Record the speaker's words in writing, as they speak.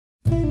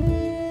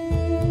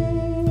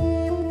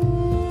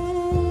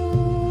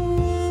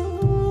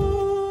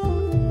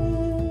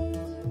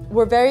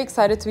we're very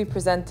excited to be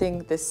presenting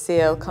this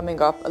sale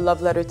coming up, A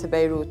Love Letter to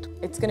Beirut.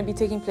 It's going to be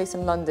taking place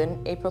in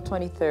London, April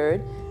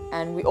 23rd,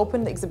 and we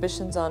open the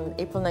exhibitions on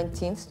April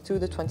 19th to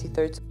the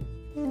 23rd.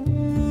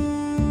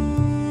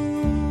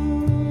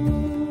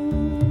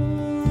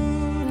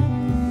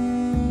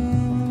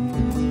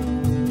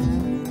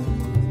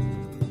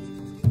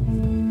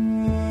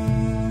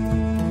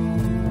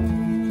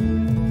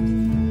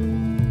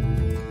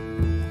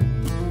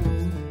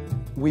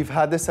 We've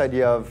had this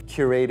idea of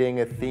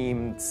curating a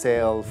themed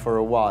sale for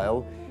a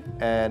while,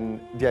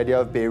 and the idea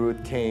of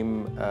Beirut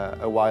came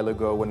a while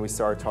ago when we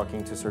started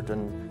talking to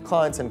certain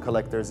clients and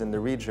collectors in the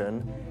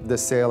region. The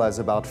sale has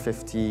about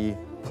 50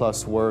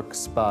 plus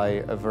works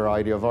by a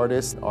variety of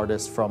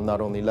artists from not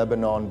only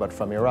Lebanon, but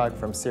from Iraq,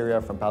 from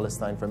Syria, from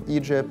Palestine, from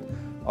Egypt,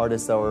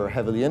 artists that were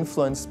heavily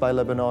influenced by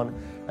Lebanon.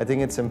 I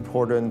think it's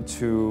important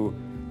to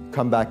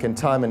come back in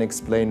time and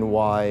explain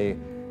why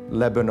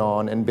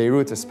Lebanon, and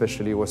Beirut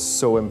especially, was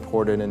so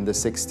important in the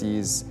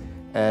 60s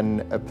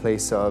and a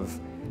place of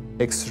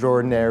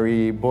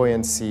extraordinary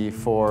buoyancy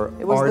for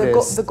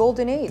artists. The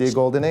golden age. The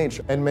golden age.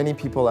 And many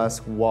people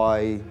ask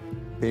why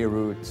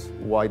Beirut,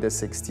 why the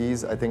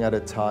 60s? I think at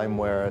a time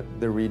where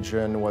the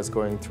region was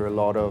going through a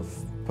lot of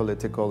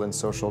political and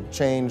social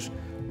change,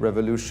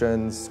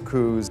 revolutions,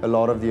 coups. A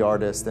lot of the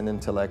artists and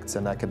intellects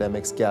and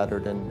academics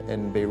gathered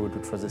in Beirut,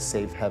 which was a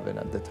safe haven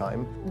at the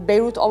time.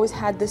 Beirut always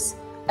had this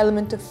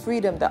element of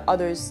freedom that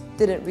others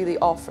didn't really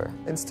offer.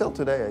 And still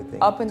today, I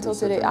think. Up until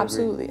today,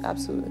 absolutely,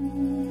 absolutely.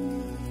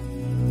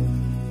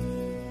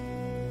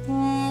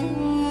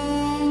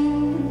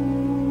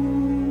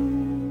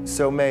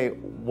 So May,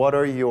 what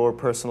are your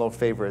personal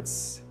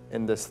favorites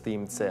in this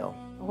themed sale?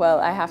 Well,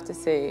 I have to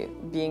say,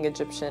 being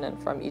Egyptian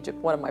and from Egypt,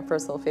 one of my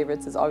personal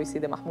favorites is obviously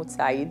the Mahmoud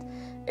Said.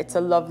 It's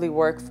a lovely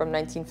work from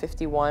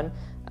 1951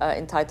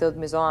 entitled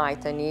Maison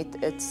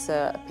Aitanit. It's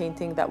a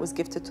painting that was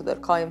gifted to the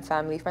Iraqi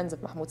family, friends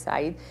of Mahmoud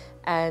Said.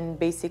 And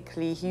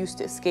basically, he used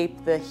to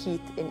escape the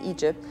heat in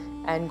Egypt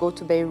and go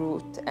to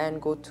Beirut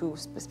and go to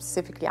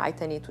specifically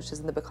Aitanit, which is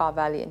in the Bekaa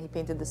Valley. And he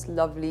painted this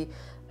lovely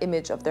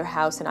image of their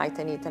house in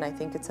Aitanit. And I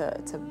think it's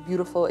a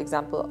beautiful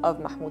example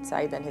of Mahmoud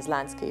Said and his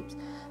landscapes.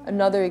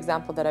 Another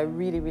example that I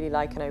really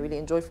like and I really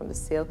enjoy from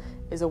this sale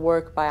is a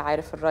work by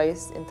Arif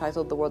al-Rais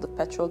entitled The World of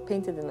Petrol,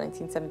 painted in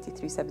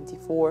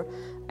 1973-74.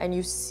 And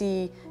you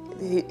see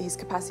his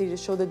capacity to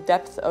show the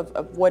depth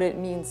of what it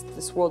means,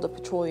 this world of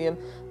petroleum,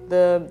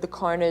 the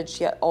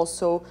carnage, yet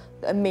also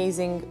the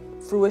amazing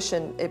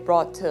fruition it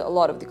brought to a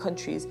lot of the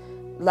countries,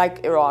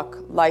 like Iraq,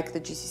 like the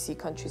GCC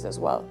countries as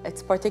well.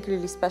 It's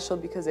particularly special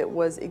because it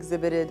was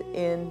exhibited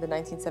in the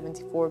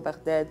 1974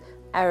 Baghdad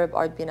Arab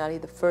Art Biennale,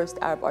 the first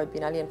Arab Art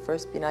Biennale and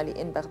first Biennale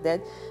in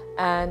Baghdad.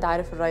 And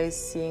Arif al-Rais,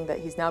 seeing that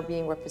he's now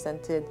being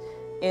represented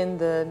in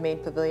the main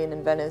pavilion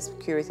in Venice,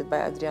 curated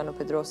by Adriano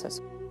Pedrosa.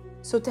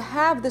 So to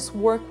have this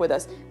work with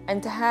us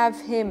and to have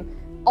him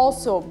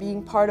also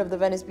being part of the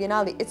Venice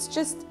Biennale, it's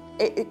just,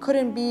 it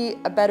couldn't be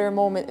a better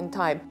moment in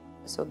time.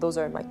 So those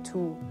are my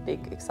two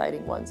big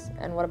exciting ones.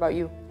 And what about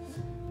you?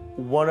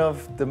 One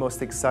of the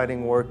most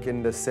exciting work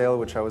in the sale,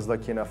 which I was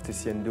lucky enough to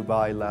see in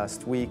Dubai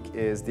last week,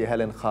 is the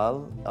Helen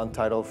Khal,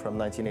 Untitled from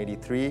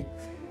 1983.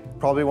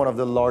 Probably one of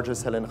the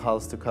largest Helen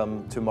Khals to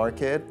come to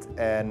market,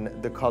 and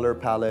the color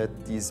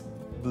palette, these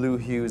blue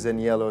hues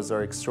and yellows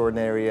are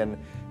extraordinary,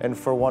 and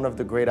for one of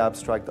the great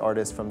abstract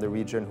artists from the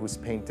region who's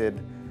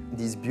painted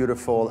these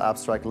beautiful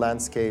abstract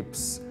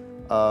landscapes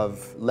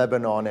of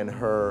Lebanon and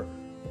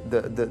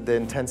the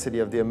intensity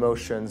of the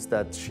emotions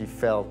that she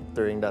felt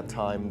during that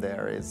time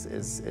there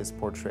is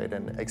portrayed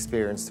and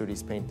experienced through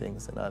these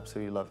paintings, and I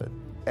absolutely love it.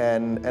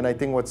 And I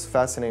think what's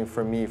fascinating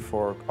for me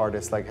for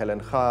artists like Helen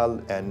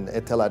Khal and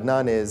Etel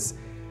Adnan is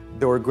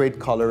they were great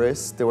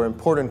colorists, they were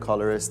important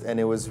colorists, and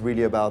it was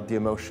really about the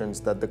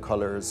emotions that the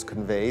colors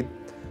conveyed.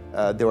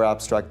 They were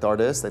abstract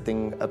artists. I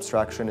think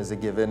abstraction is a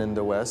given in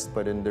the West,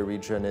 but in the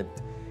region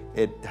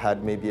it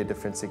had maybe a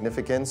different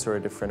significance or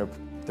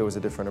there was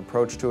a different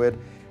approach to it.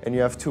 And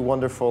you have two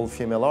wonderful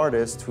female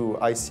artists who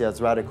I see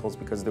as radicals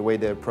because the way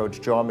they approach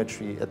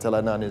geometry. Etel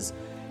Adnan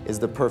is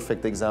the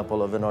perfect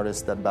example of an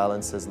artist that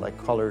balances like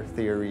color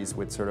theories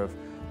with sort of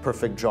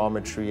perfect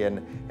geometry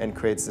and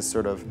creates this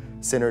sort of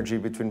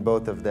synergy between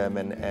both of them,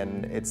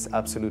 and it's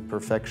absolute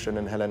perfection.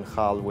 And Helen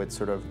Khal with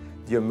sort of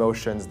the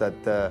emotions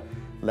that the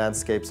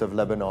landscapes of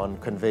Lebanon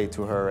convey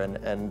to her,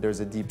 and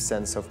there's a deep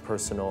sense of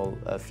personal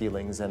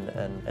feelings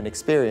and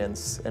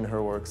experience in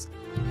her works.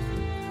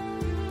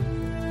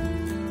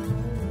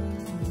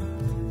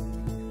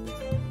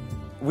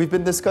 We've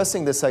been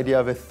discussing this idea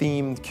of a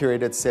themed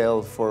curated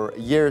sale for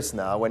years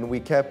now, and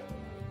we kept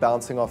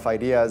bouncing off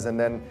ideas and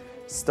then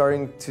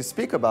starting to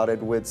speak about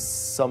it with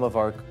some of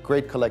our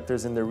great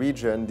collectors in the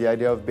region. The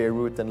idea of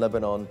Beirut and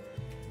Lebanon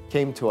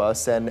came to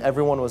us and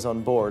everyone was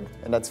on board,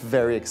 and that's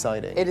very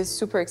exciting. It is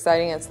super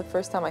exciting, and it's the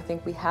first time I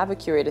think we have a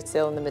curated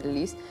sale in the Middle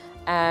East.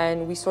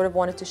 And we sort of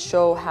wanted to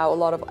show how a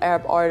lot of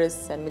Arab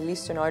artists and Middle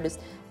Eastern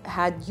artists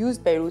had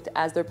used Beirut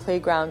as their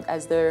playground,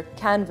 as their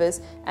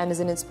canvas, and as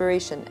an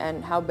inspiration,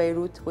 and how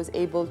Beirut was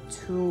able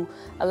to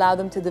allow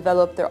them to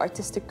develop their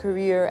artistic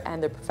career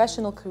and their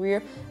professional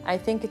career. I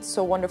think it's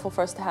so wonderful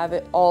for us to have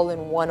it all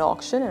in one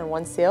auction and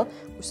one sale.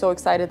 We're so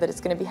excited that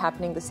it's going to be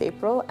happening this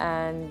April,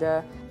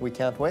 and we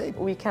can't wait.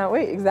 We can't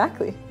wait,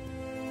 exactly.